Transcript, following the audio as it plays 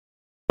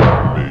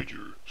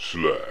Major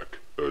Slack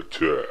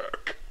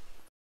Attack.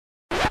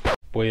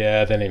 Well,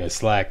 yeah, the name is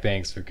Slack.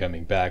 Thanks for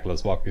coming back.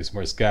 Let's walk through some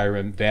more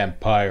Skyrim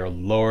Vampire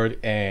Lord,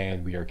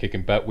 and we are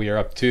kicking butt. We are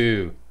up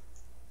to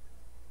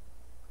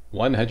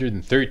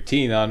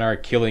 113 on our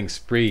killing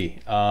spree.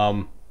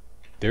 There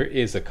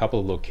is a couple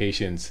of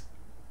locations,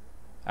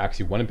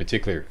 actually one in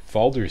particular,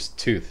 Faldar's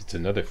Tooth. It's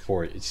another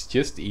fort. It's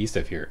just east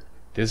of here.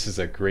 This is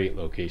a great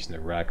location to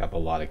rack up a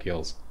lot of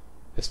kills,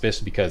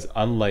 especially because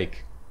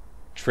unlike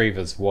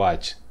Treva's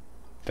Watch,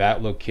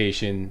 that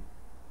location,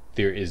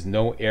 there is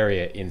no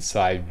area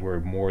inside where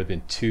more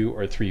than 2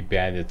 or 3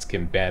 bandits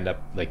can band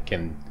up,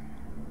 can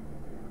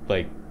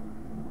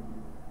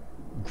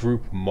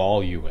group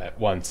maul you at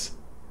once.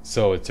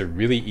 So it's a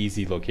really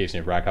easy location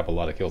to rack up a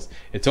lot of kills.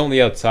 It's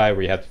only outside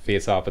where you have to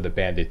face off with a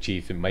bandit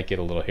chief. It might get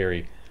a little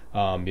hairy.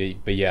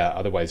 But yeah,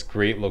 otherwise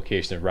great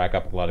location to rack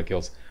up a lot of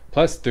kills.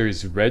 Plus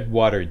there's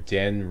Redwater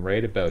Den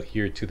right about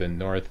here to the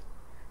north.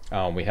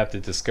 We have to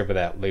discover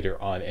that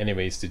later on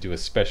anyways to do a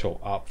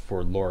special op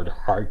for Lord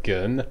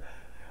Harkin.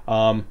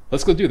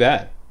 Let's go do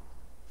that.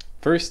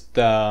 First,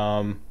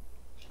 there's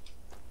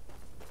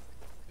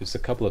a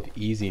couple of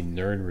easy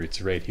Nern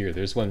routes right here.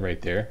 There's one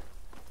right there.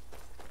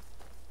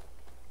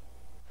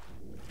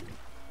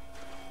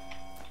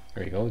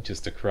 There you go,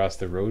 just across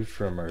the road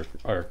from, or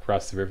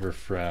across the river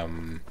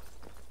from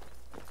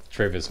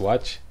Treva's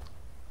Watch.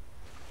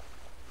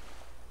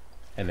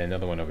 And then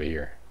another one over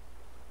here.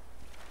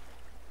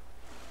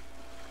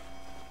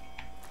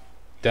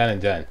 Done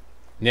and done.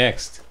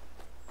 Next,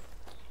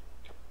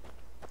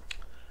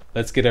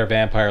 let's get our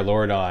Vampire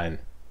Lord on.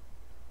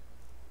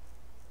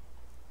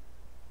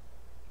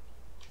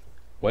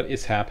 What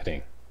is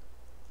happening?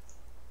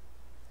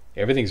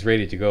 Everything's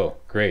ready to go.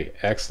 Great.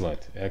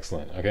 Excellent.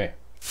 Excellent. Okay.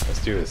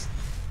 Let's do this.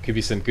 Could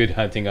be some good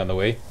hunting on the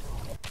way.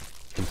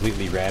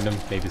 Completely random.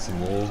 Maybe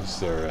some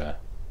wolves or...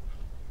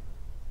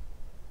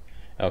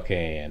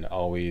 Okay, and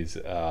always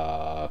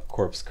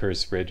Corpse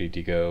Curse ready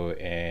to go,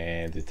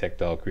 and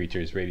Detect All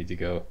Creatures ready to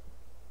go.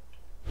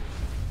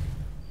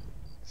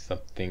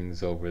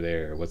 Something's over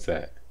there. What's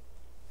that?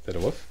 Is that a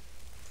wolf?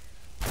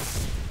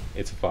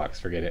 It's a fox.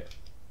 Forget it.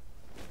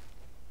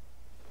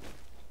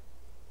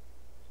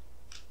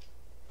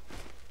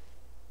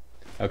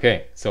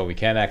 Okay, so we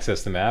can't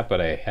access the map, but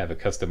I have a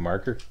custom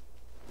marker.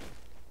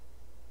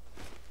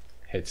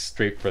 Head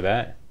straight for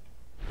that.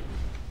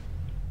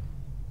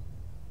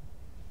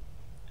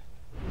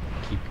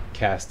 Keep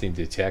casting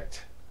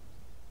Detect.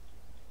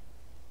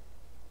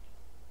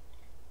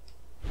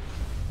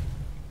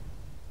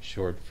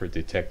 Short for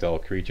Detect All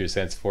Creatures.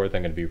 Henceforth,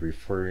 I'm going to be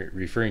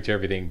referring to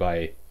everything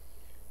by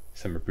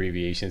some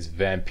abbreviations.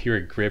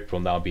 Vampiric Grip will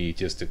now be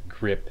just a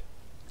grip.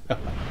 Here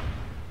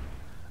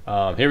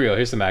we go.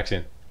 Here's some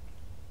action.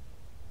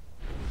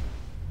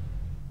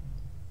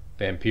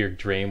 Vampiric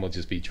Drain will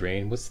just be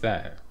Drain. What's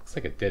that? Looks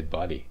like a dead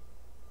body.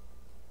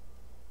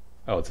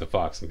 Oh, it's a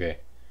fox. Okay.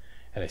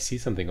 And I see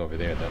something over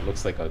there that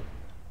looks like a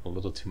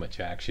little too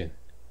much action.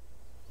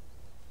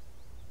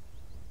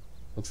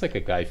 Looks like a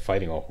guy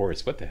fighting a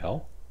horse. What the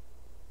hell?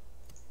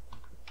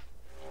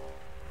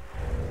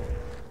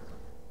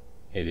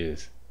 It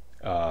is.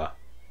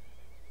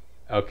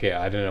 Okay,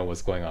 I don't know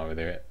what's going on over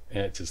there.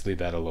 Just leave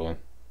that alone.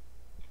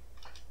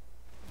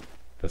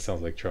 That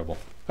sounds like trouble.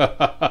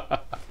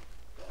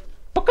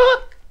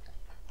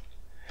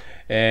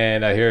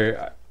 And I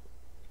hear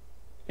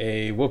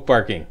a wolf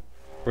barking.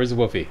 Where's the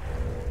wolfie?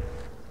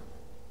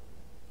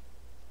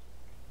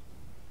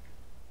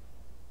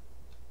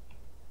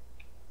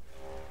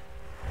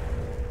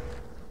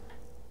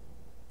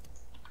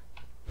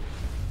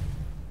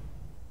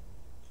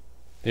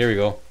 There we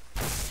go.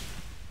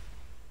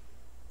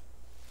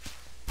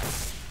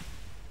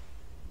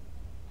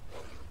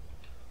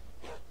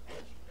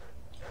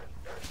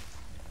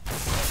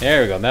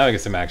 There we go. Now I get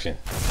some action.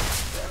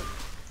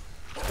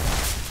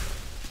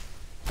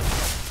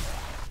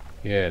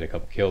 Yeah, a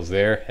couple kills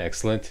there.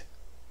 Excellent.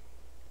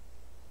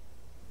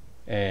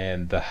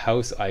 And the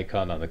house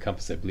icon on the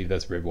compass, I believe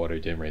that's Redwater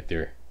Den right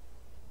there.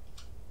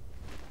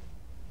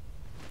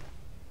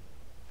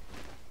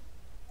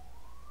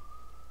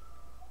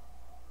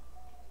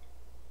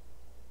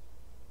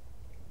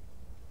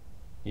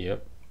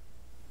 Yep.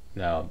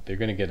 Now, they're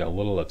going to get a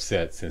little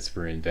upset since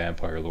we're in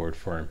Vampire Lord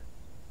form.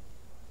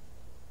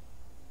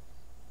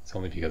 It's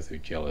only because they're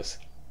jealous.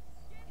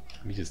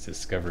 Let me just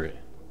discover it.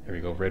 There we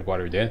go,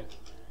 Redwater Den.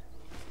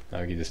 Now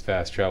we can just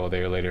fast travel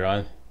there later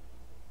on.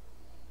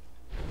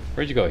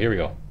 Where'd you go? Here we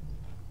go.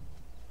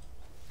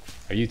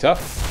 Are you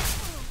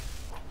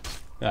tough?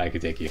 No, I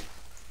could take you.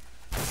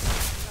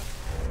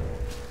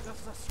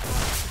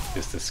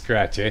 Just a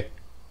scratch, eh?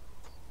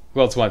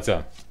 Who else wants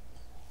some?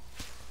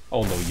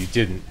 Oh no, you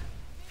didn't.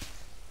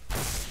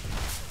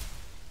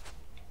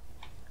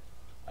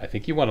 I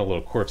think you want a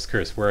little Corpse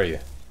Curse. Where are you?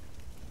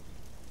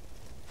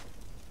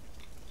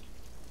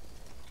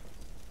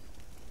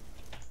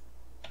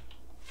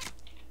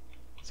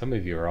 Some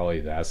of you are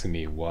always asking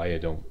me why I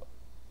don't,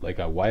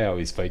 why I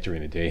always fight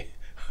during the day.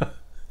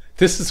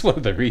 This is one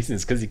of the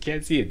reasons, because you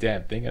can't see a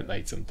damn thing at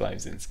night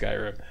sometimes in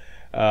Skyrim.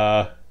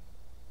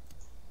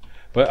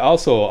 But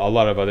also, a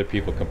lot of other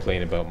people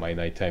complain about my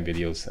nighttime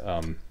videos.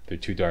 They're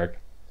too dark.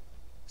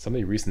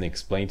 Somebody recently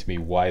explained to me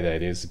why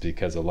that is,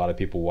 because a lot of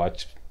people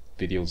watch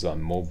videos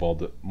on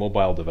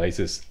mobile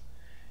devices,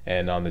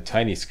 and on the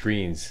tiny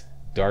screens,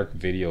 dark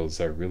videos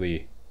are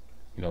really,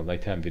 you know,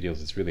 nighttime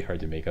videos, it's really hard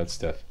to make out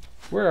stuff.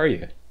 Where are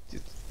you?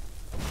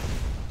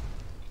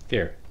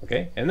 There,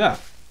 okay,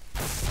 enough.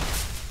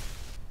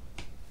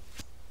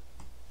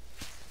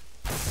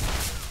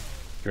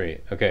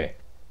 Great, okay.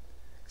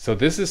 So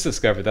this is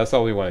discovered, that's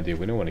all we want to do.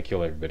 We don't want to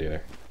kill everybody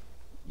there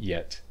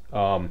yet.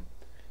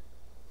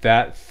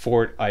 That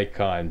fort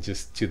icon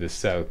just to the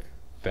south,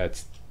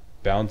 that's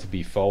bound to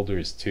be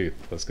Faldar's Tooth.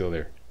 Let's go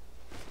there.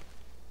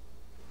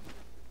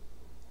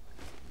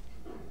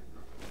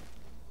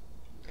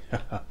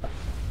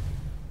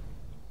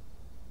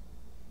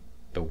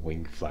 The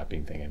wing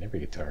flapping thing, I never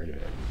get tired of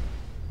it.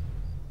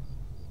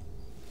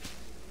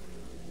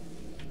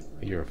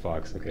 You're a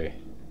fox, okay.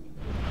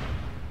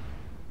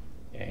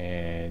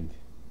 And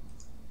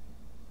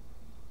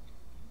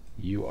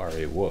you are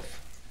a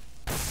wolf.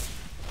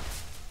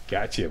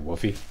 Gotcha,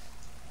 Wolfie.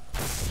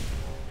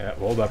 Yeah,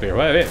 hold up here.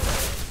 Wait.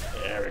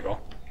 There we go.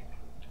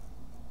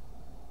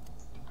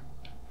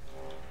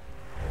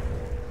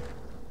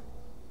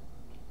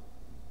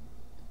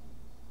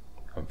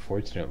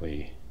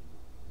 Unfortunately,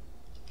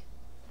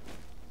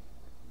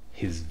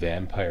 his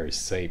vampire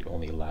sight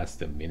only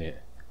lasts a minute.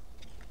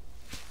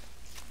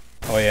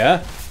 Oh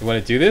yeah? You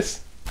want to do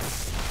this?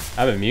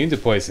 I'm immune to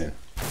poison.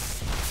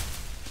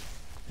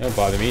 Don't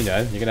bother me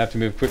none. You're gonna have to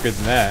move quicker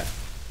than that.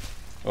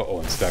 Uh-oh,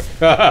 I'm stuck.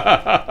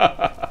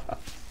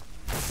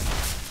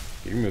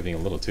 You're moving a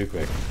little too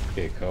quick.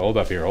 Okay, hold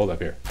up here, hold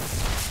up here.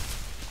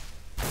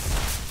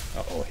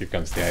 Uh-oh, here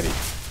comes Daddy.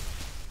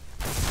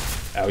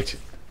 Ouch.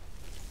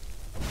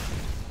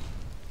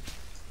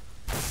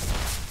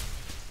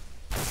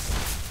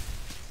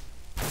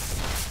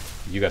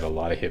 You got a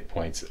lot of hit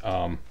points.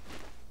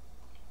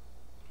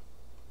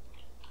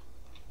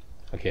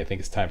 Okay, I think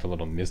it's time for a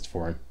little mist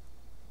for him.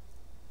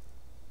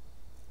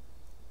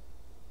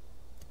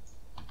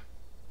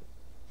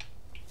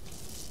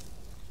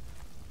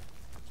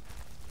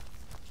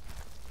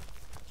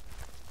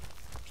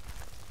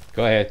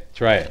 Go ahead,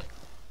 try it.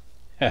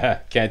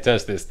 Can't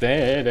touch this.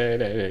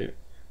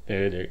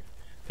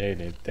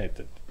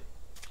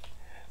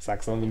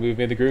 Sucks on the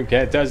movement of the groom.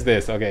 Can't touch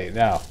this. Okay,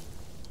 now.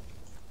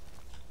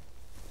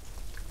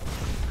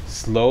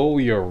 Slow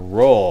your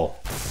roll.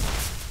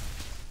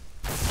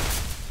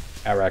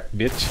 Arak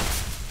bitch.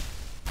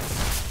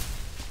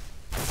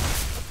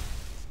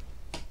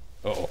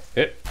 Uh-oh.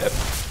 Hit.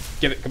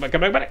 Get it. Come on,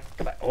 come on, come on.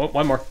 Come on. Oh,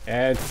 one more.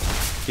 And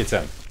get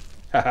some.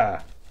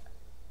 Haha.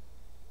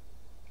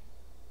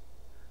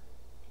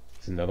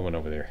 There's another one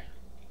over there.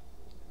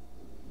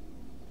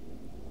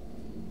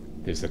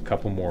 There's a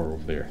couple more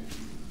over there.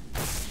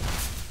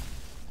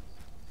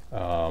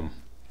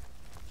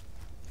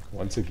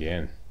 Once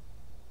again,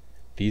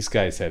 these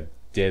guys have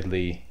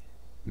deadly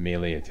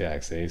melee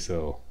attacks, eh?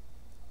 So,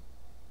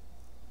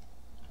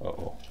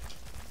 uh-oh.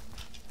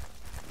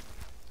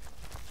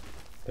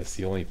 That's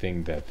the only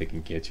thing that they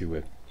can get you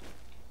with.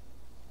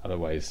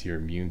 Otherwise, you're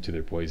immune to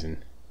their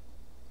poison.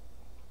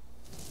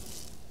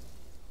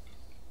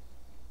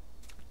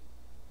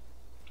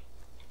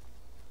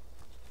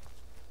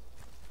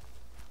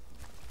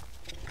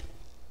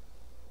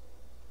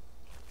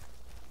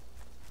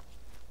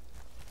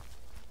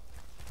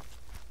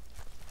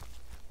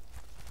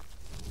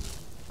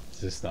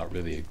 This is not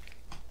really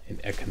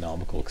an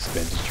economical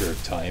expenditure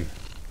of time.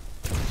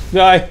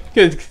 No, I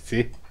could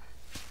see.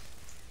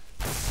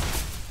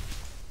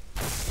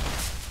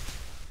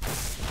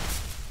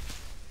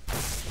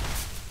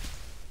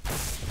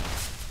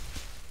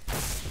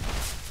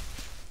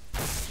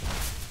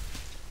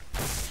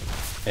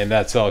 And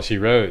that's all she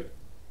wrote.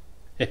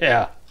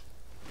 Yeah.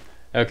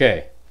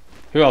 Okay.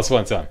 Who else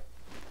wants some?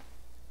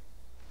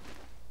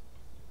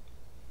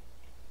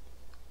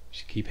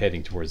 Should keep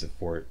heading towards the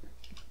fort.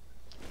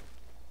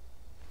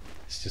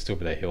 It's just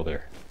over that hill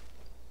there.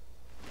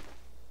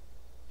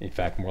 In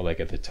fact, more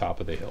like at the top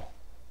of the hill.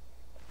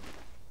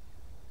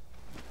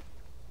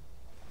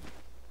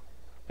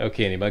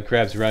 Okay, any mud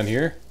crabs around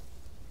here?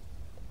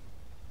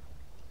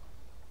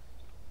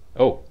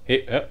 Oh,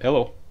 hey,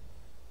 hello.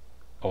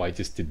 Oh, I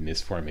just did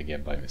misform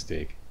again by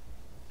mistake.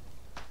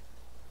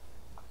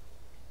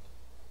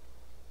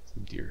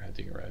 Some deer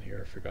hunting around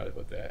here. I forgot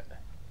about that.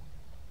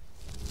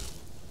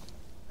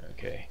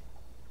 Okay.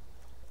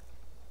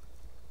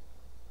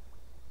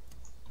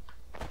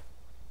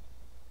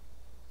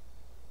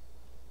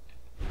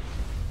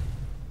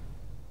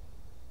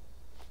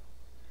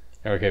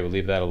 Okay, we'll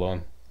leave that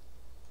alone.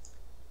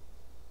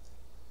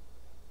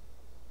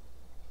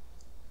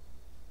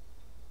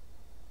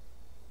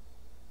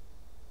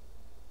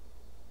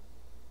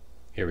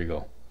 Here we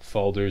go.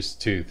 Faldar's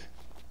Tooth.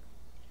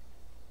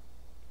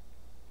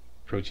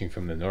 Approaching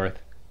from the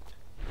north.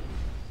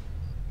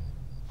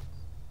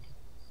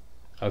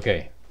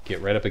 Okay,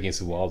 get right up against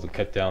the wall to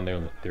cut down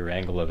their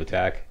angle of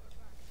attack.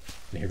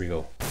 And here we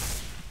go.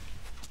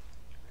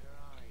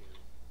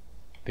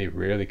 They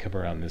rarely come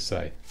around this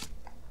side.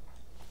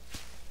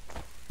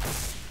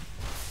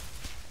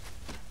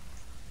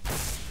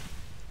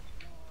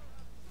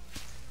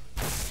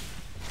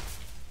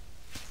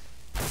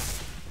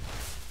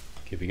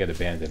 Okay, we got a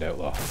bandit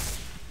outlaw.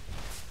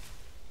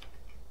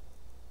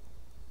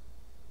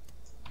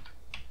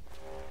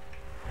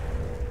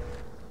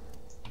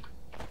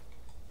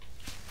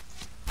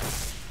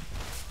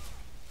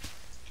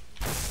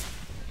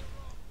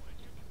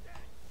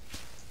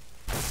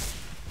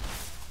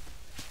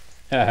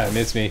 Haha,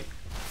 missed me.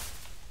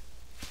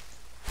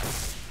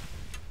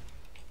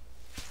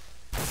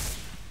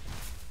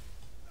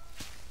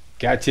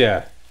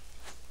 Gotcha.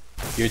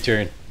 Your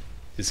turn.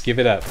 Just give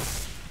it up.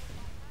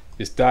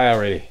 Just die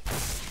already.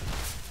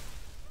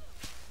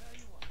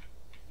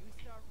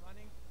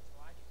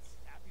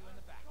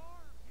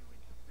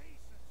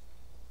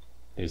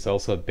 There's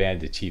also a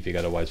bandit chief you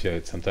gotta watch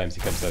out. Sometimes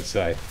he comes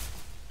outside.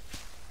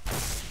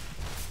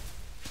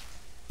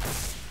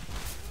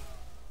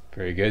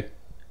 Very good.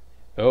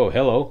 Oh,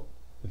 hello.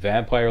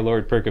 Vampire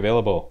Lord perk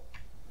available.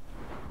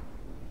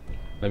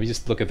 Let me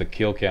just look at the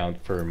kill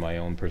count for my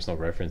own personal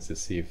reference to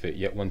see if it...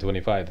 Yet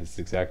 125. That's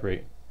exactly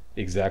right.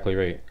 Exactly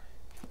right.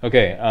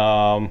 Okay,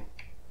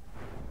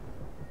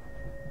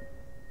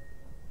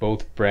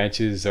 both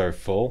branches are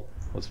full.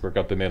 Let's work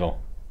up the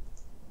middle.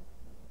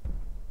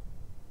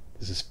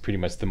 This is pretty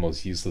much the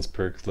most useless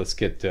perk. Let's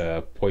get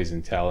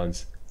Poison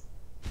Talons.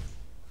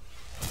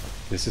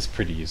 This is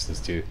pretty useless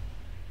too.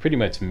 Pretty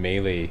much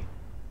melee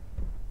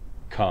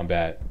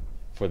combat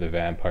for the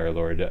Vampire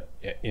Lord,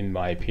 in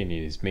my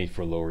opinion, is made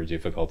for lower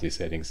difficulty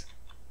settings.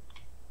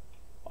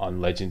 On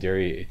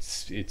Legendary,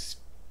 it's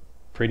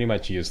pretty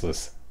much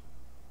useless.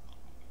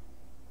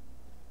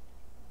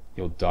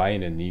 You'll die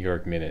in a New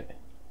York minute.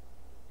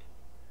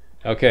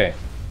 Okay.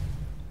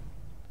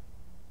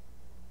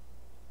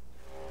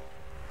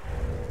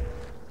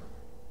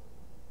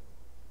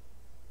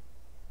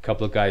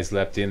 Couple of guys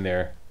left in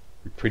there.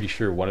 We're pretty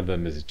sure one of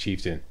them is a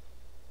chieftain.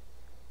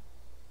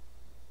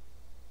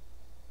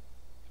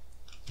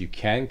 You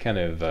can kind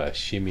of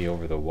shimmy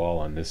over the wall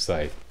on this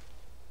side.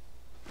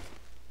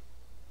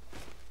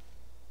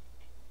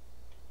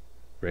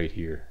 Right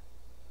here.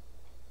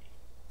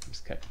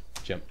 Just kind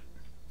of jump.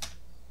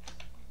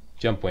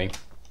 Jump wing.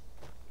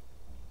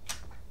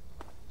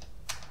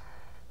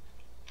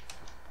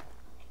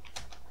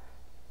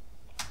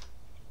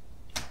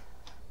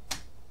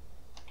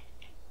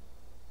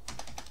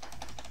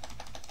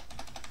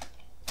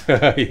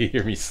 You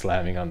hear me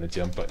slamming on the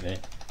jump button, eh?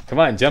 Come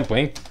on, jump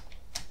wing.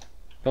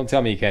 Don't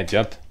tell me you can't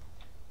jump.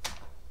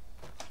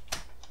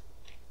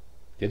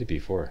 Did it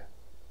before.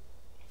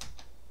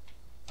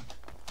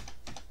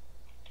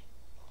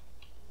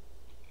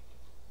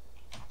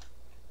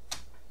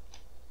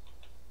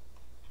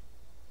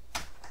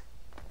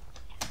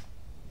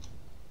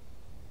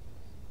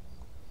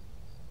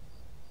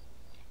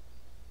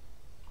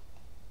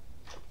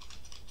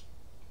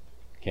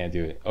 Can't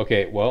do it.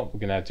 Okay, well, we're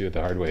gonna have to do it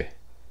the hard way.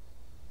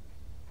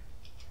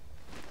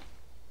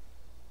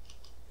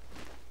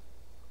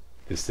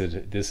 This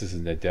is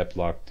an adept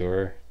locked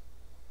door.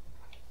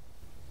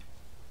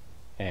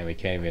 And we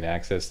can't even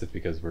access it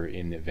because we're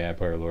in the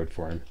Vampire Lord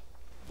form.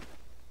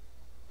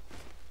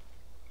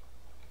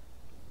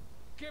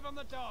 Give 'em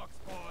the dogs,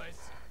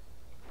 boys.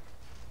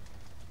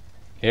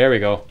 Here we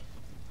go.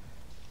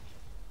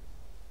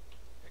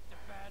 Picked a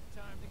bad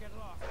time to get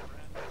lost,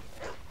 friend.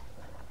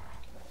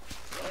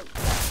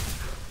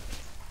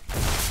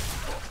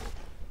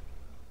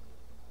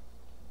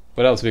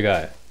 What else we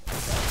got?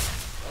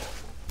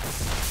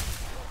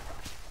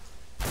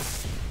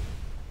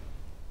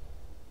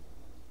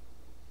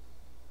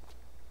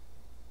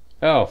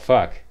 Oh,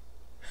 fuck.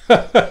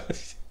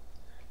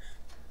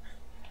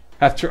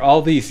 After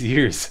all these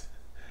years,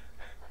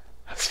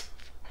 I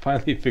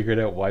finally figured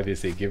out why they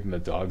say give them the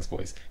dog's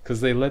voice.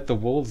 Because they let the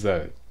wolves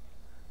out.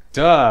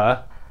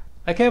 Duh!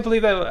 I can't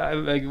believe that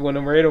like went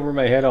right over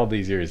my head all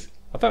these years.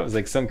 I thought it was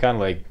like some kind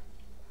of like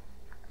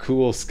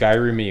cool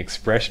Skyrim-y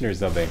expression or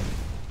something.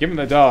 Give them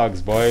the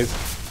dogs, boys.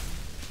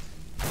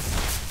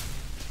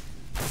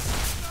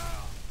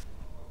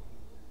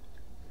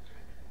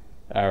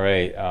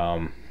 Alright,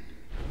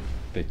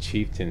 the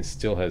chieftain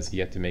still has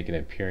yet to make an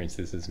appearance.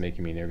 This is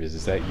making me nervous.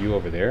 Is that you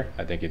over there?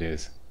 I think it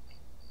is.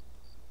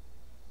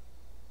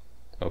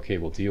 Okay,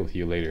 we'll deal with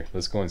you later.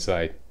 Let's go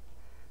inside.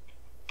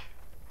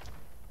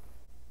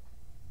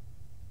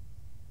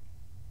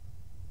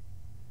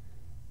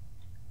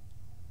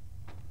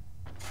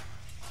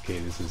 Okay,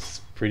 this is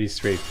pretty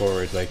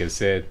straightforward. Like I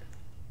said,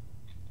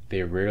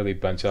 they rarely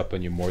bunch up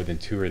on you more than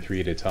 2 or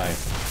 3 at a time,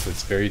 so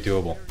it's very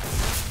doable.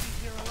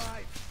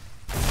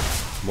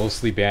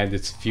 Mostly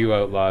bandits, few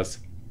outlaws,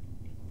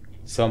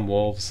 some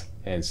wolves,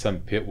 and some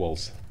pit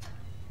wolves.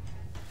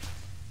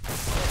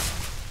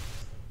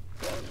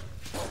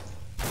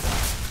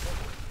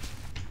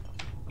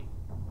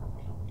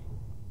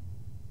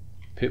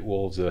 Pit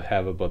wolves will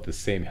have about the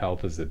same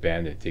health as the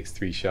bandit. It takes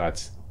 3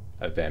 shots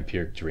of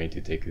vampiric drain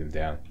to take them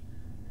down.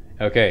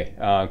 Okay,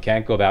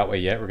 can't go that way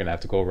yet. We're gonna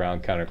have to go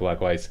around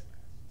counterclockwise.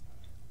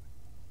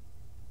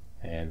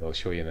 And they'll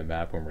show you on the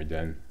map when we're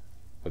done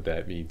what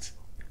that means.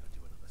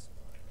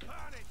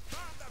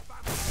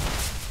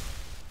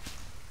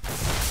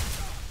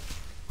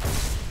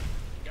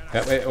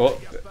 That way,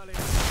 oh.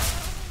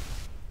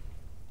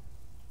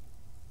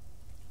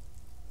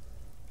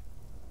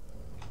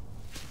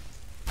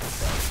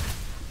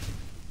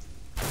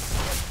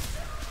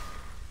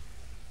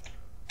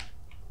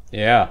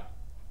 Yeah.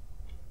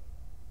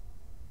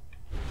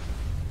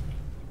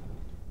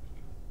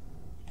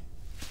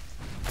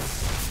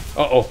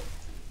 Uh-oh.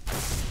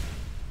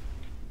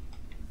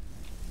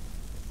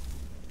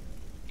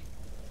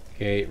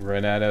 Okay,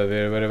 run out of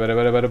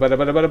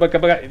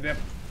it.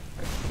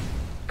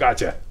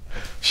 Gotcha.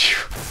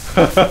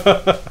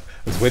 I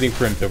was waiting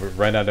for him to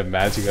run out of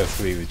magic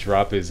so he would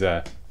drop his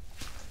This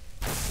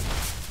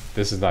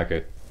is not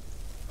good.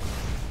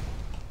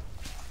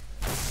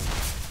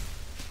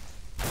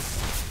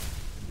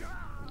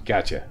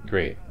 Gotcha.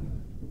 Great.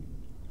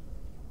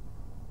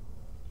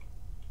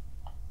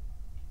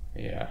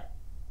 Yeah.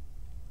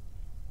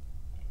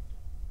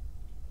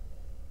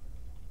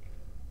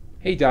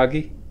 Hey,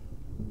 doggy.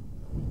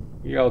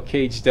 You're all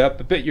caged up.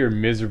 I bet you're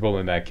miserable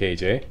in that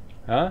cage, eh?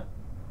 Huh?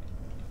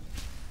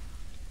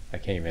 I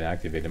can't even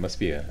activate it. It must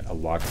be a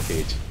locked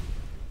cage.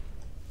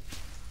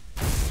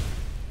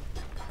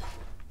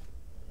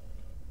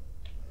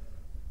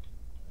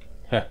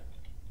 Huh.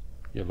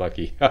 You're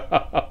lucky.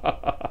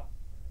 I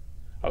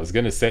was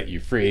gonna set you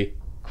free,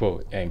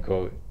 quote, end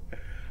quote.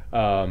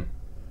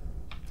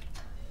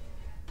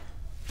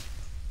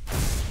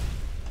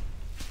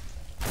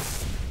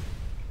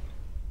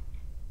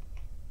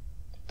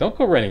 Don't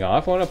go running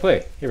off. I want to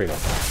play. Here we go.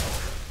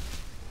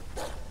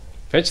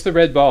 Fetch the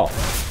red ball.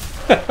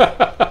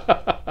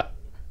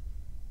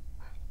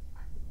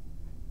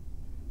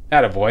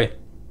 Attaboy.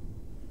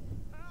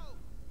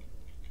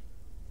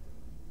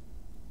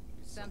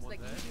 Sounds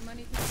like easy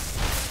money.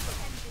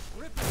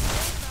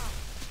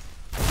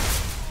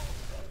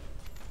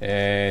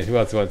 And who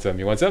else wants some?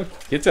 You want some?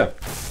 Get some.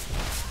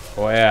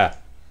 Oh yeah.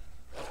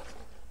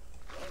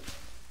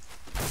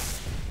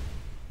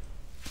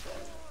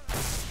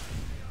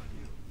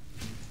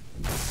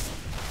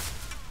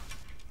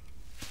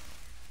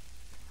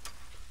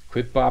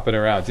 Quit bopping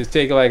around. Just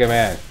take it like a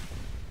man.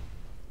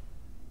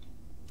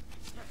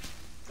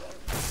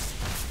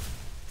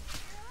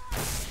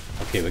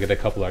 Okay, look at a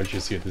couple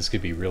archers here. This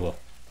could be real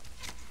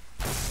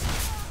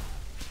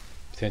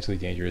potentially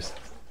dangerous.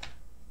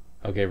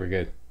 Okay, we're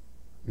good.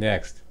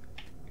 Next.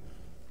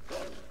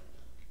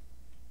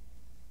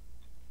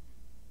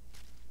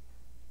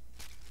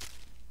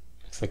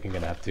 Looks like I'm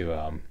gonna have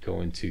to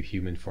go into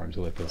human form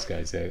to let those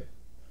guys out.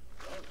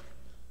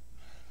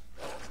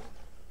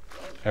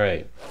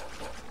 Alright.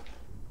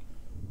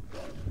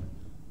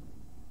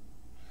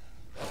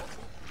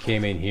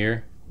 Came in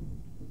here.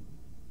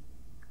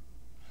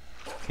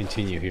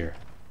 Continue here.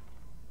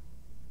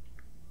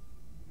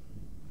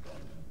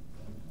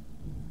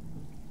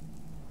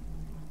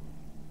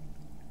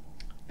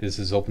 This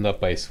is opened up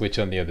by a switch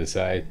on the other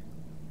side.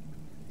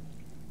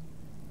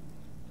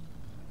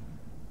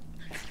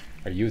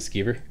 Are you a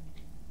skeever?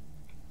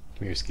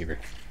 Come here, skeever.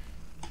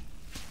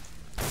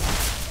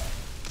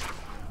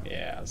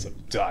 Yeah, that's what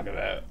I'm talking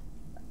about.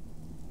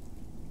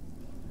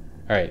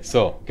 Alright,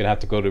 so gonna have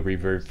to go to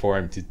revert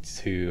form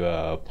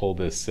to pull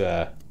this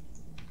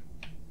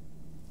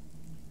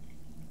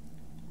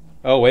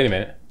Oh, wait a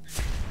minute.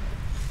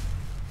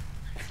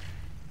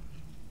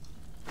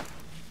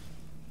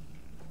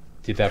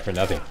 Did that for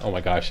nothing. Oh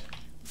my gosh.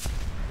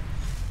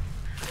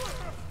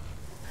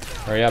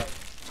 Hurry up.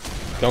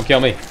 Don't kill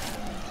me.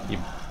 You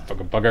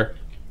fucking bugger.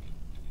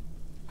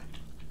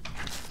 I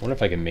wonder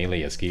if I can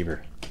melee a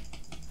skeever.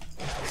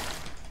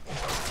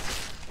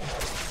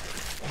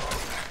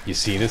 You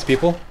see this,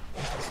 people?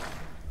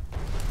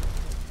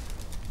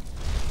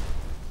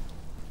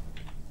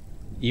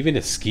 Even a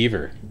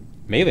skeever.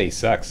 Melee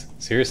sucks.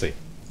 Seriously.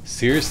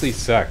 Seriously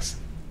sucks.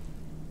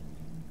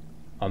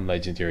 On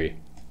Legendary.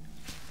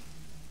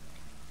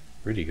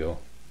 Where'd he go?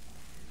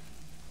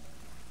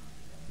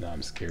 No,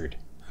 I'm scared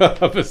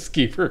of a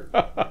skeever.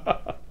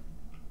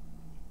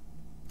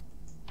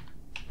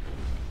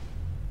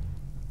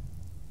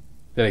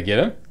 Did I get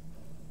him?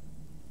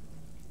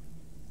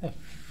 That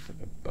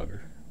fucking bugger.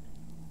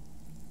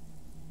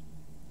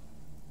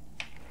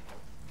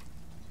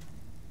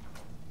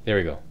 There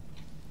we go.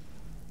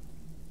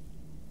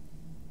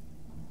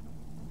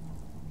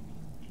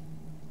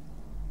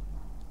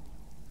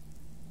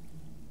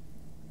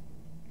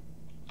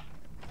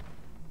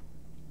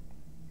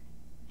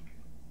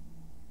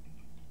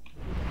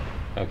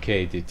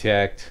 Okay,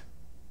 detect.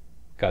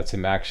 Got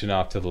some action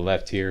off to the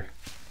left here.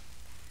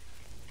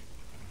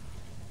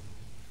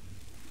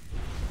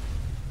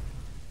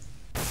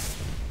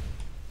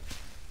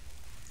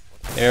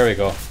 There we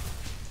go.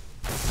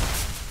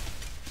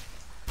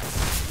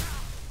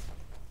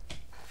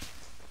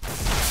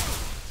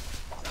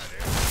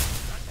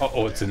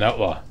 Uh-oh, it's an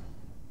outlaw.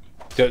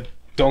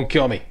 Don't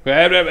kill me.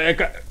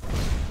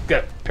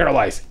 Get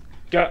paralyzed.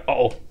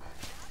 Uh-oh.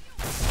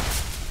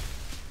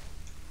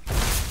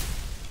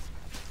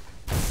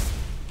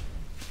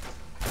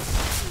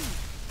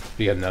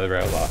 We got another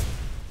outlaw.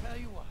 Tell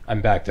you what.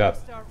 I'm backed up.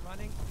 Start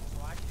running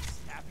so I can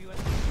stab you in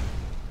the...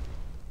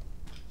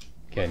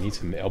 Okay, I need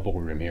some elbow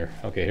room here.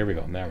 Okay, here we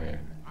go. Now we're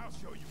here. I'll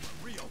show you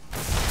for real.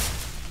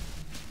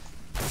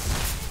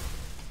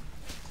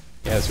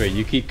 Yeah, that's right.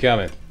 You keep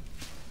coming.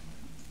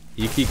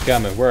 You keep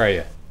coming. Where are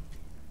you?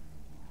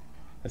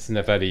 That's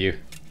enough out of you.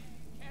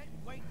 Can't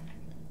wait.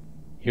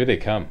 Here they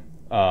come.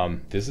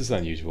 This is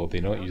unusual. They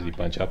don't usually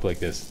bunch up like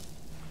this.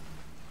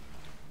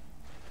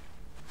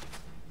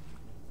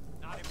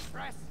 Not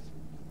impressed.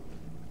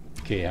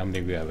 Okay, how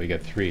many we got? We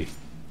got 3. It's so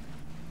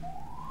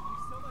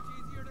much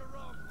easier to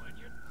run when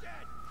you're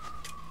dead.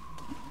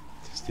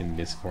 Just in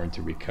misform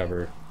to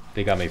recover.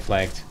 They got me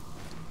flanked.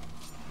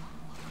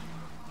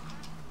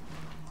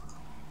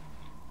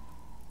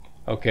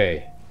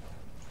 Okay.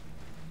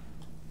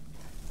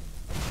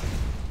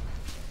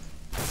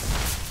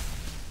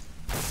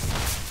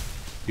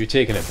 You're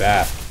taking a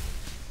bath.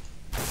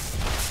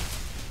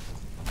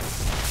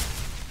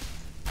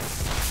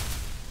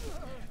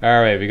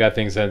 Alright, we got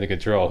things under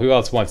control. Who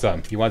else wants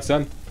some? You want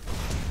some?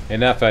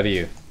 Enough out of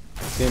you.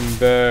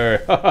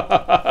 Timber!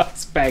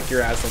 Spank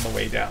your ass on the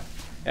way down.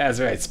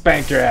 That's right,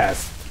 spank your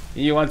ass.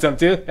 You want some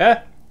too? Huh?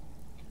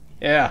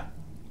 Yeah.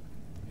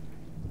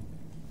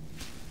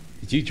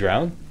 Did you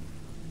drown?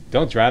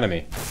 Don't drown on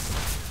me.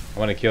 I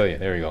want to kill you.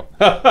 There we go.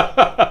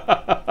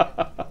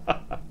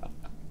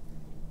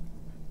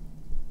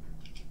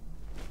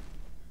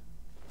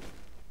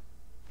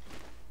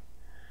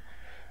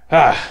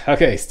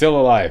 Okay, still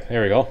alive.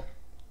 There we go.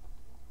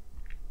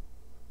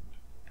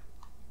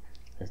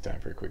 It's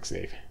time for a quick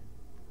save.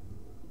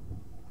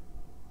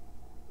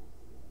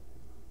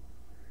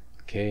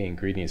 Okay,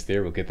 ingredients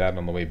there. We'll get that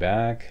on the way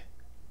back.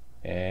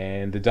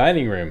 And the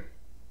dining room.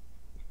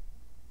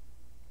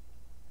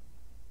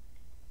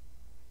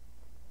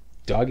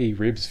 Doggy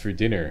ribs for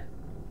dinner.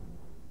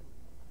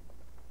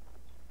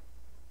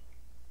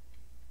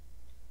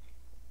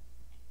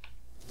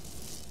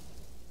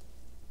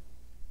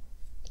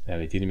 No,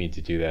 they didn't mean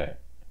to do that.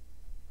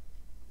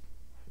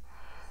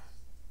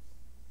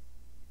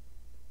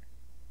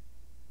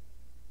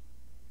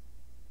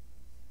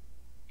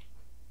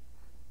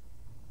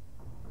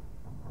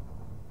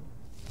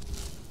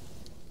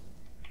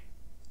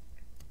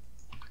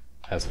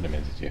 That's what I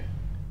meant to do.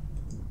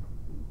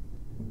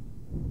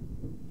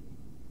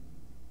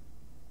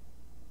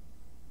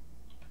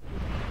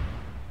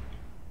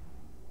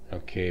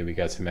 Okay, we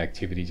got some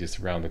activity just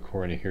around the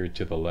corner here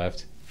to the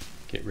left.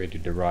 Get ready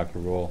to rock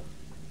and roll.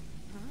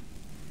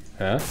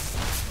 Huh?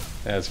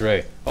 That's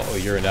right. Uh-oh,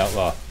 you're an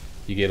outlaw.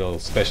 You get a little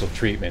special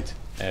treatment.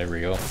 There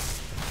we go.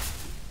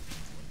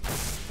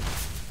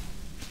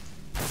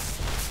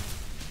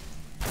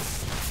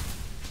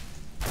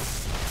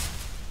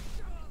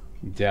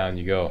 Down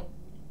you go.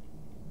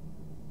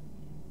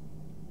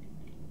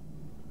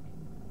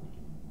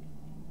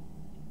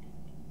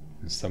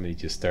 And somebody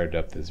just started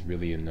up this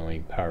really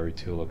annoying power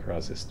tool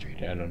across the street.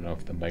 I don't know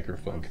if the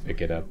microphone can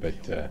pick it up,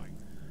 but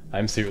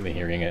I'm certainly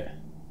hearing it.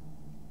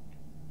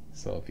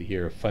 So if you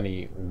hear a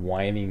funny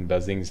whining,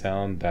 buzzing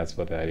sound, that's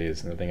what that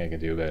is. Nothing I can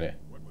do about it.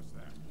 What was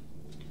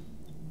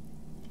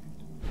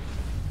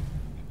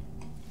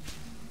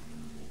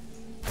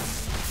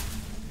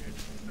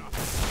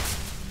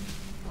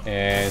that?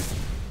 And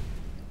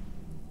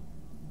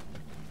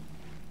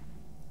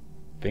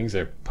things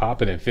are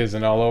popping and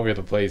fizzing all over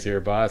the place here,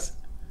 boss.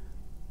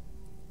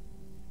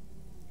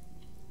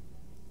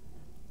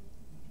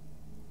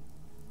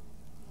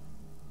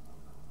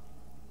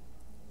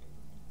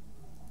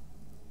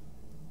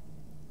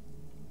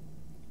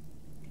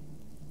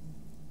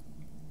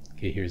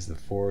 Okay, here's the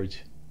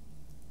forge.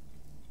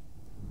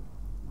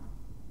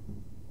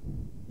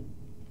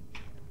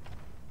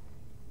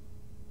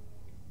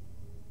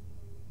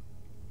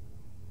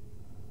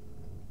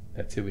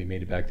 That's it, we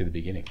made it back to the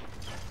beginning.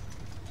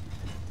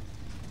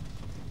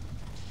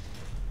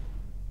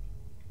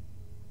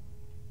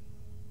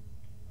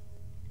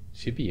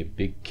 Should be a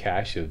big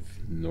cache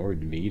of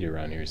Nord meat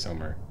around here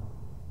somewhere.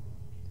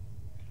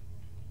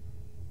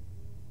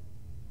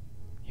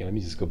 Yeah, let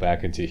me just go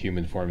back into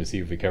human form and see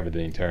if we covered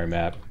the entire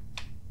map.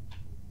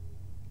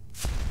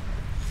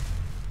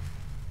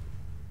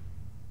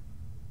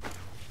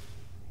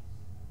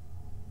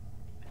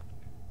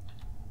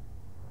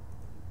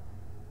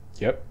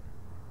 Yep.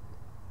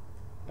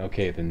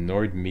 Okay, the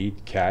Nord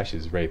meat cache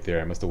is right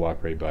there. I must have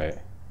walked right by it.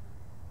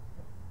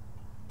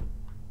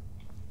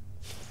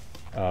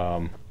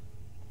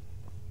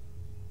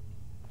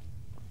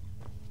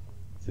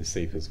 It's the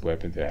safest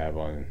weapon to have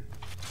on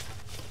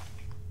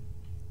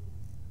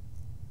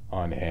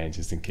hand,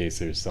 just in case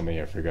there's something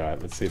I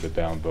forgot. Let's say the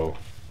bound bow.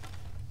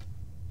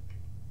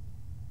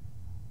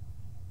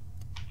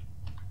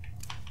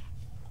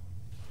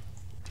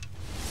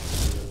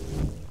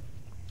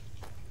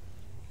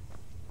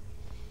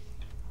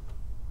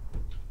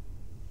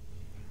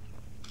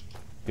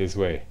 This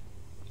way.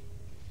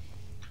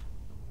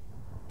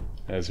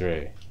 That's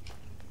right.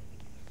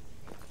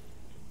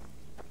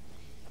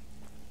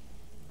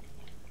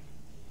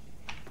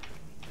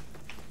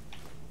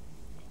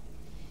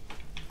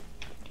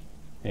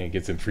 And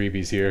get some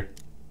freebies here.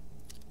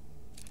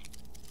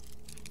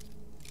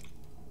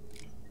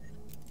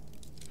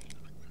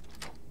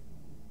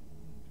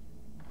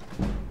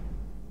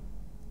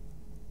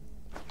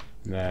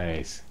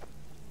 Nice.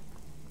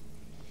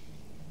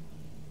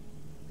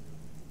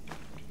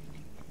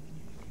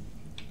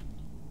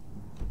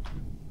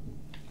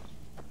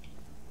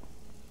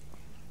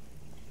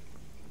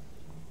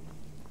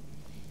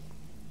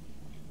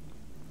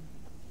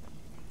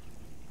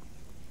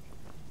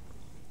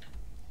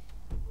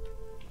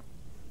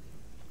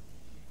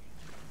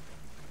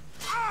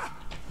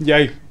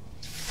 Yikes.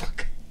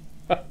 Fuck.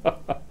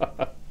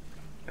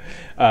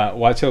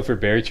 Watch out for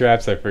bear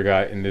traps, I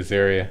forgot, in this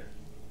area.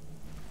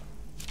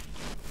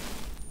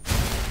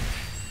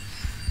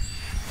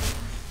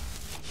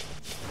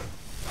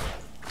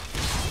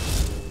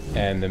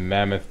 And the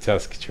mammoth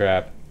tusk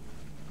trap,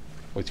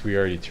 which we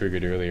already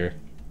triggered earlier.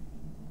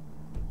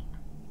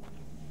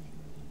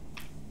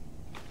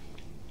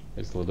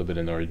 There's a little bit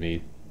of Nord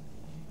meat.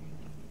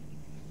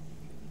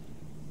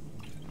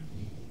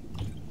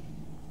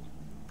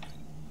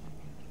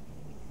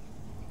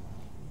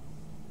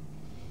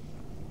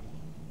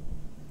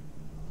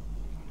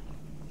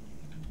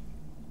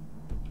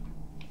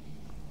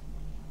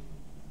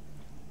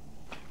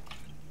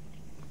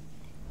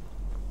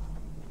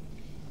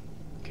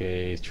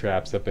 Okay,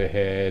 traps up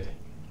ahead.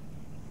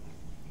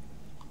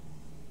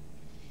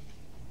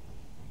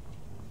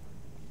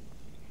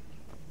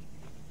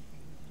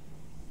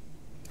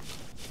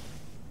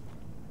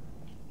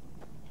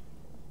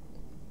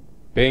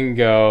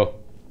 Bingo!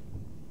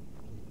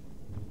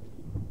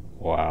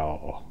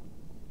 Wow.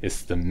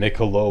 It's the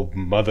Michelob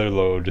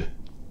Motherload.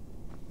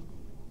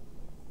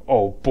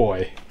 Oh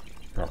boy.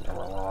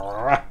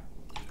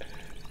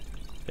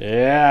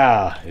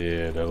 Yeah,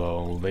 it'll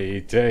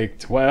only take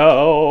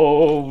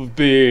 12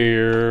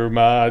 beer,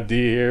 my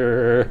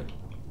dear.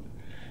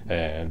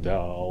 And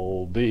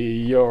I'll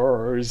be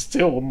yours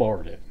till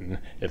morning.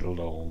 It'll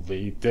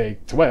only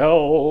take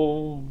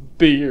 12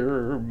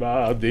 beer,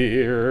 my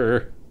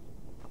dear.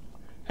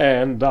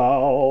 And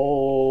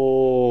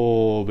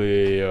I'll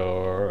be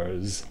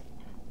yours.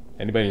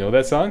 Anybody know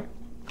that song?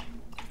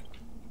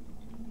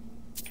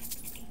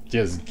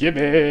 Just give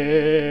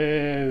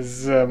me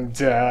some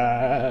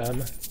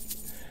time,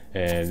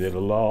 and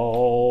it'll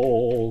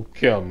all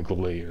come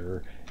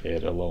clear.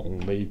 It'll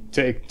only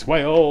take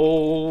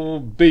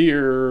 12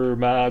 beer,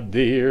 my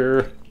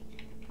dear,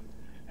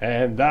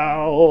 and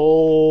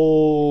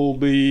I'll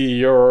be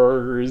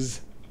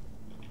yours.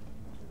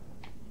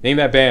 Name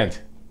that band.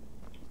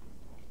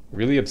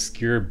 Really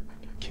obscure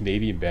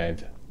Canadian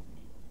band.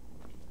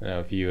 I don't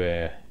know if you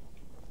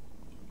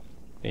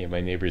any of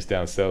my neighbors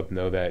down south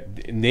know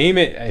that. Name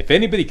it. If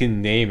anybody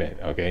can name it,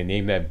 okay,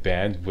 name that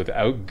band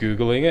without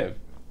Googling it.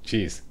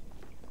 Jeez,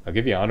 I'll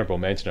give you an honorable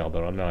mention, although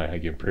I don't know how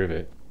you can prove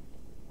it.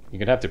 You're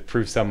gonna have to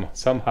prove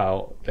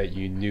somehow that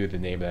you knew the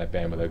name of that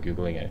band without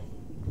Googling it.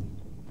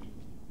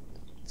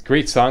 It's a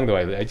great song though.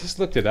 I just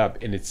looked it up,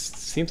 and it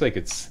seems like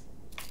it's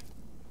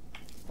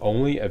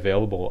only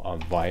available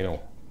on vinyl.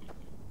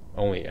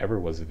 Only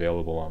ever was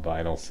available on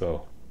vinyl.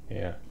 So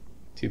yeah,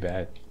 too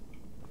bad.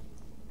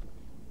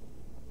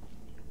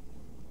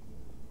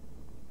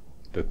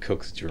 The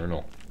Cook's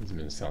Journal.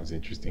 This sounds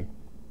interesting.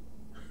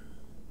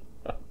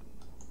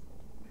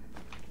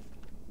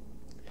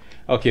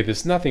 Okay,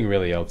 there's nothing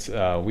really else.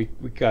 We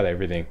got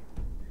everything.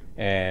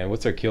 And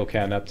what's our kill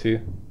count up to?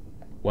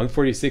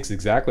 146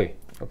 exactly.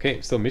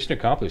 Okay, so mission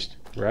accomplished.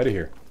 We're out of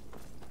here.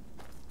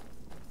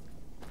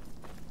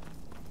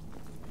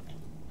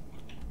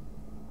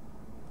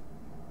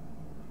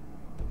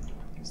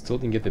 Still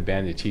didn't get the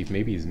bandit chief.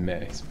 Maybe he's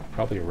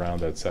probably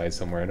around outside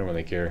somewhere. I don't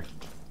really care.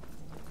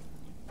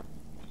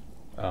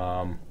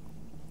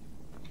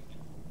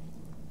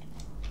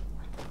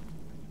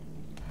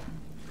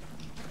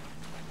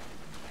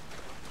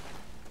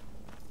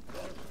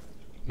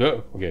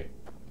 No, okay.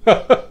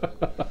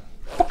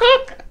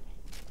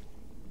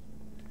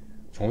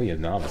 It's only a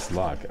novice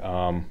lock.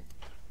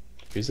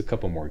 Here's a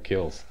couple more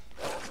kills.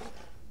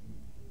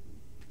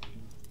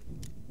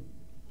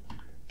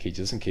 Okay,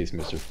 just in case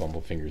Mr.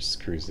 Fumblefinger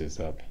screws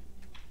this up.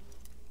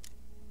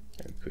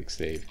 And quick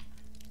save.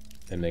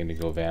 And then they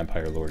go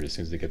Vampire Lord as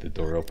soon as they get the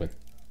door open.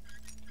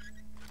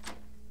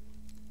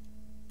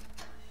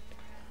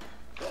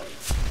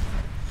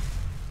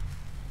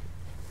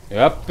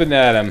 Up and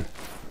at him.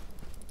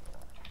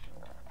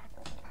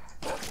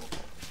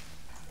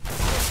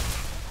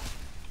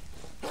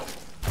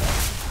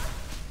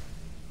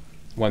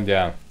 One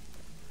down.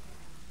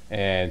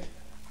 And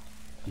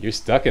you're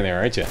stuck in there,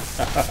 aren't you?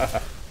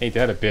 Ain't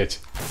that a bitch?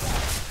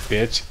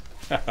 Bitch.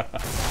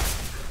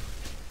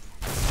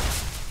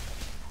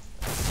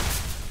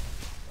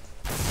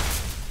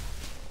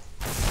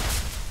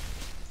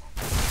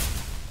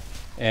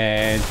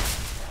 And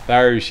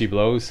there she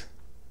blows.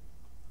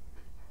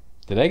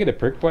 Did I get a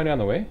perk point on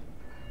the way?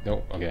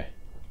 No, okay.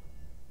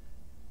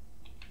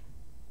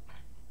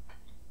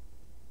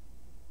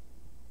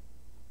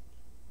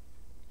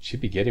 Should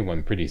be getting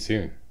one pretty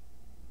soon.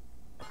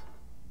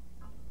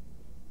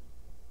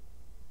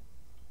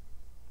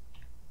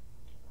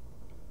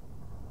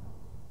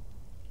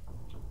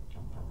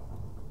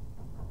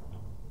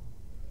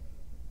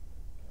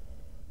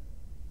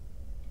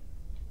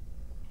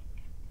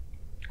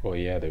 Oh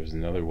yeah, there was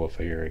another wolf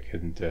here. I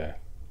couldn't,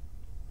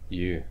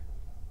 you.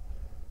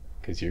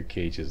 Because your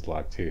cage is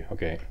locked too.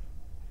 Okay.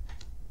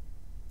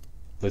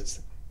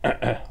 Let's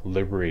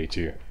liberate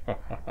you.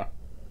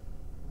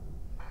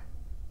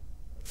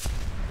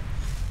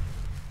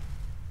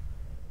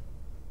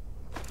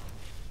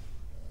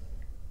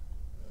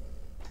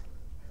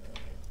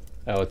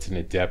 Oh, it's an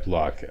adept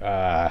lock.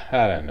 I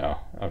don't know.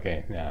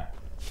 Okay, nah.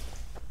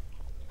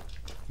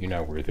 You're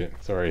not worth it.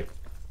 Sorry.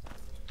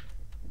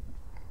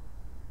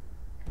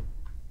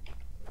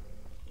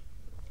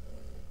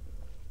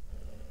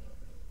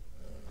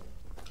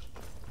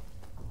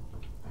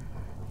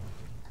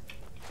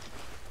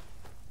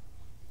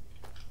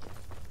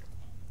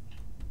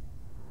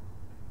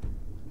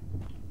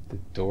 The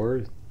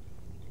door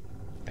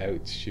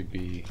out should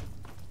be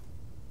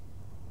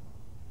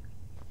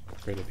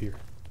right up here.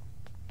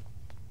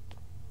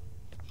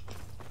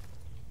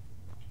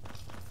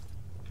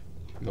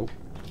 Nope.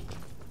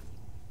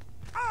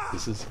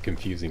 This is a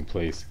confusing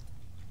place.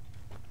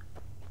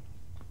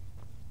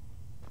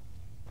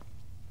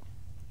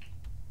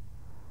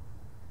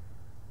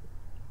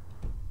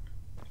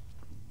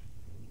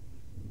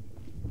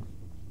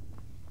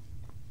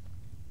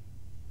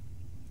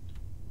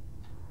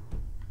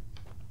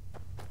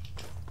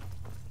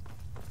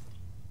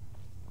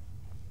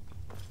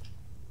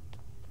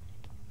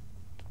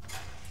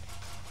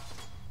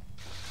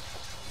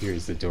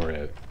 Here's the door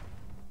out.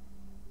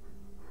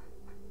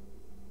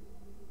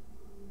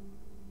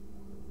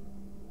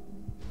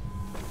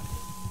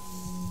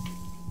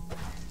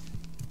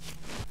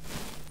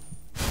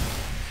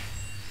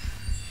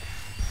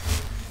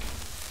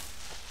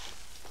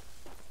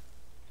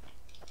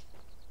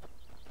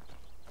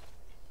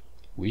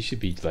 We should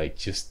be like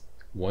just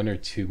 1 or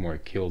 2 more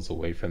kills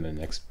away from the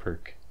next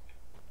perk.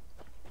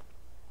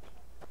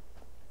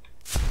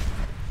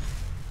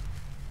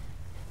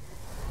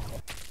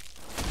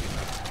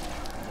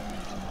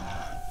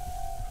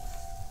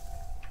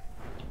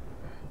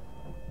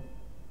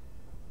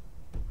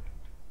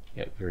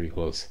 Yeah, very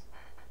close.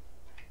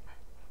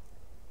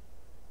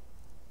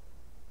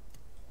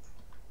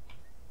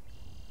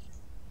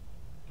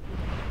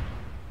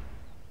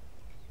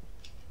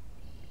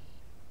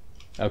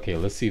 Okay,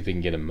 let's see if we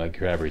can get a mud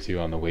crab or 2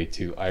 on the way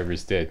to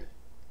Ivor's Den.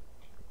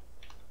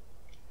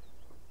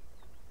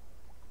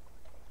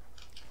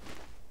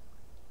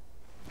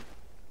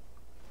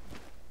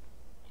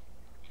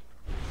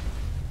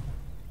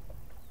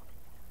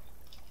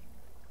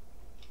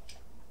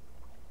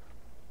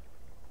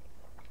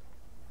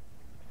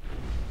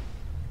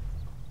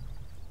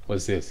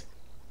 What's this?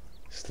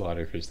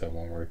 Slaughterfish, that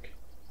won't work.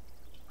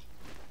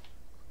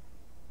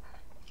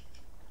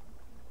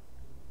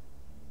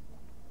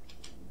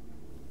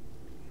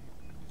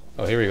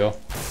 Oh, here we go.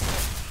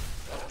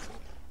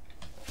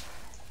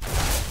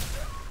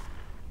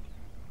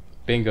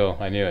 Bingo,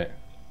 I knew it.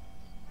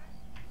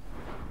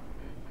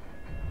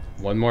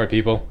 1 more,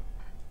 people.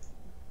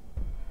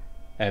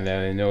 And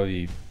then I know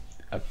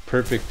a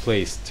perfect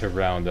place to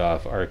round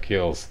off our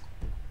kills.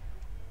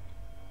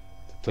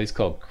 It's a place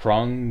called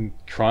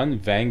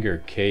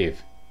Kronvanger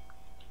Cave.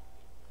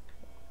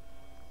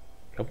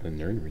 A couple of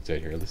nerd words out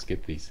here, let's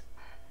get these.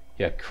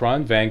 Yeah,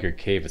 Kronvanger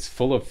Cave is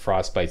full of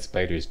frostbite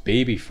spiders,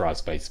 baby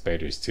frostbite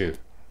spiders too.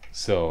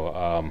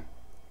 So,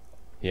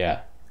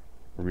 yeah,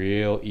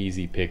 real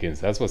easy pickings.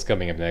 That's what's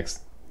coming up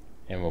next.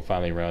 And we'll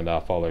finally round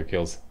off all our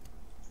kills.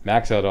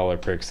 Max out all our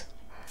perks.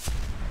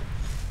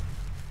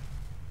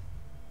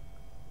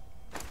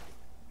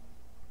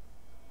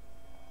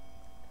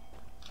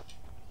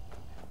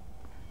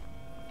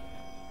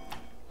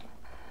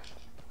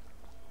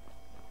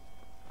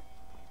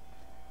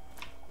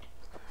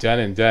 Done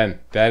and done.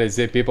 That is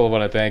it, people. I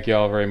want to thank you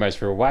all very much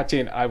for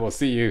watching. I will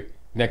see you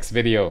next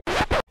video.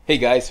 Hey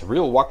guys,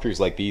 real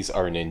walkthroughs like these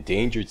are an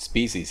endangered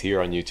species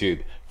here on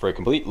YouTube. For a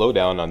complete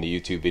lowdown on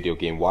the YouTube video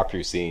game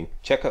walkthrough scene,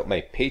 check out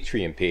my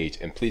Patreon page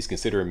and please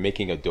consider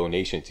making a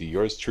donation to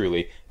yours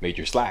truly,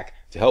 Major Slack,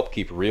 to help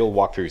keep real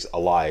walkthroughs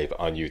alive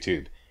on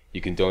YouTube.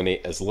 You can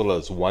donate as little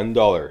as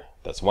 $1.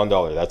 That's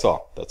 $1. That's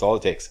all. That's all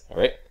it takes.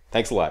 Alright?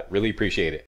 Thanks a lot. Really appreciate it.